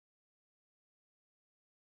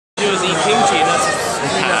was E Kimchi, and that's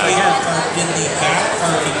again. Parked in the back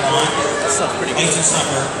parking lot. That's not pretty good. License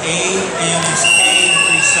number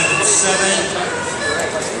AMSK377.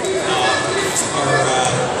 Our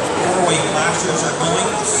four-way flashers are going.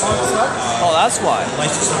 So, oh, that's why.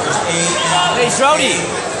 License number AMSK. Hey, Jody.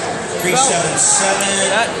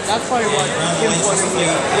 377. That's probably why. Around the license plate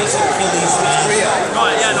is Achilles mask. Oh,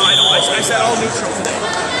 yeah, no, I know. I said all neutral today.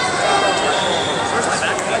 Where's my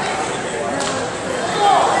backpack?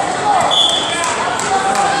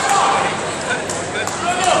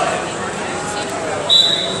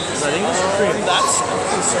 Is that English or Korean? That's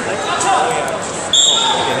concerning. Oh, yeah.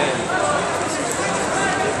 Oh, okay.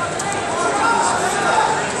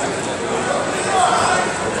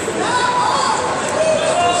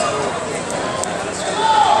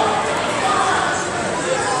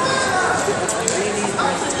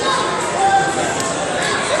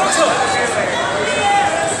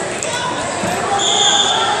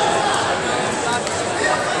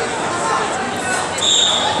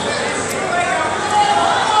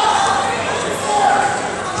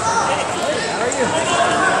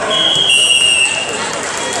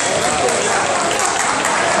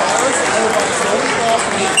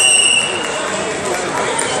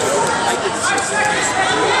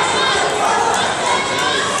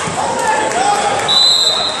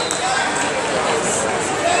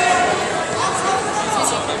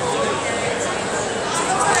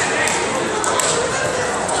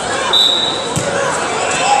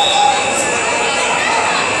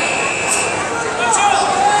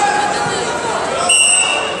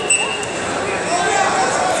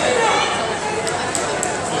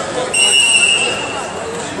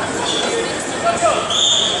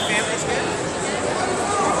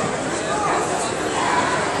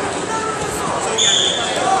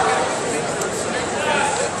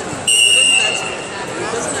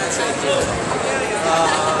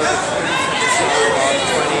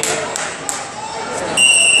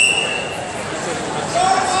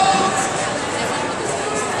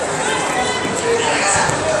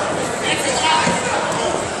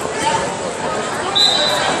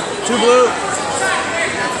 Two blue.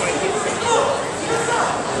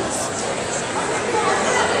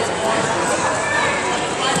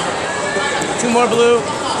 Two more blue.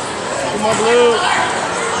 Two more blue.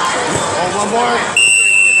 Oh, one more.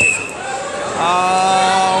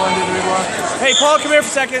 1, 2, 3 more. Hey, Paul, come here for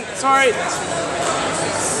a second. Sorry.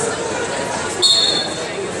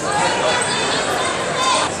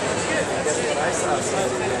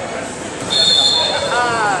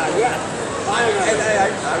 Yeah. I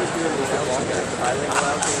was doing the walkout.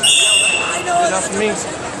 I know. Enough for me. 2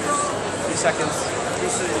 seconds.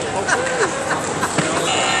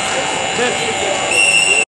 Good.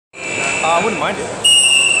 I wouldn't mind it.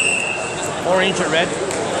 Orange or red.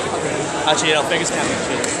 Actually, you know, beggars can't be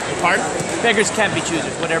choosers. Pardon? Beggars can't be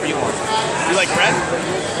choosers. Whatever you want. You like red?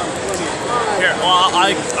 Here. Well,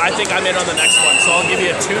 I think I'm in on the next one, so I'll give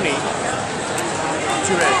you a toonie.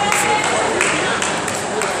 2 red.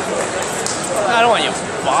 I don't want you to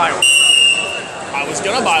buy one. I was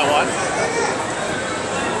gonna buy one.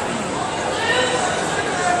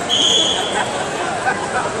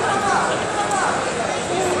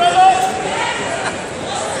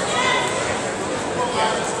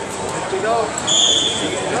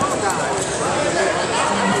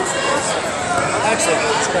 Actually,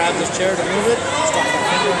 let's grab this chair to move it. Stop my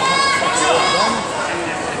finger and punch the old drum.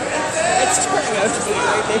 It's turning out to be a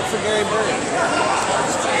great day for Gary Burry.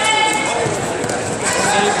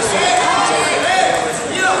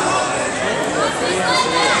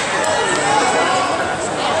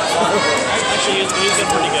 Actually, he's been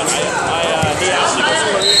pretty good. He actually was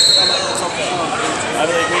pretty good. I'm like, it's okay. I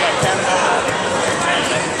believe we got Canada.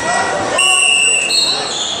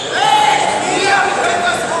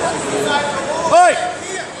 Hey!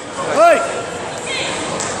 Hey!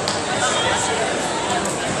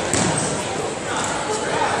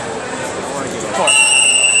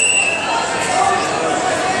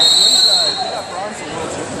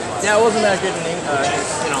 Yeah, it wasn't that good in English,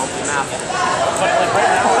 math. But like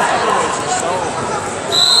right now, everyone's just so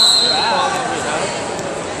bad.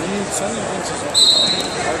 We need some inches of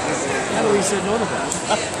how do we say no to that?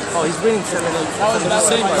 Oh, he's winning 7 inches. That was the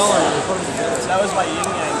same color when we put them together. That was my yin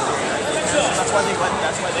yang. That's why they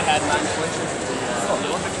had 9 clinches. The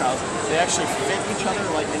Olympic trials. They actually fit each other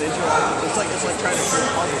like an inch wide. It's like trying to create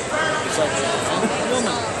a puzzle. It's like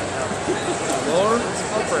lower,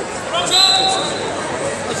 upward.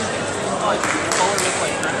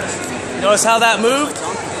 Notice how that moved?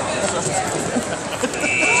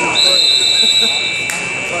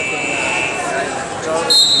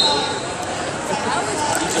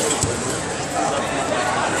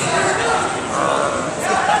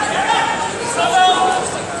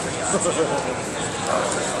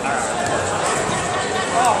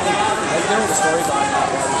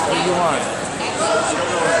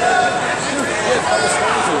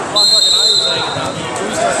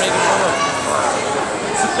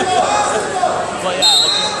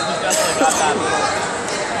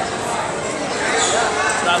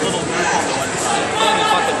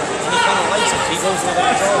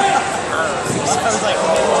 Sounds like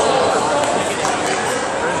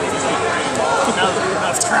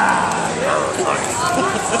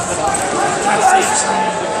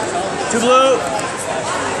Two blue.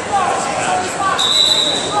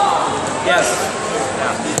 Yes.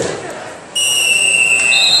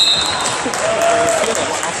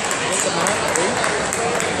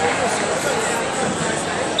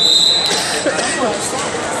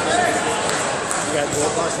 You got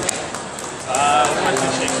gold boxing? We went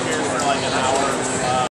fishing.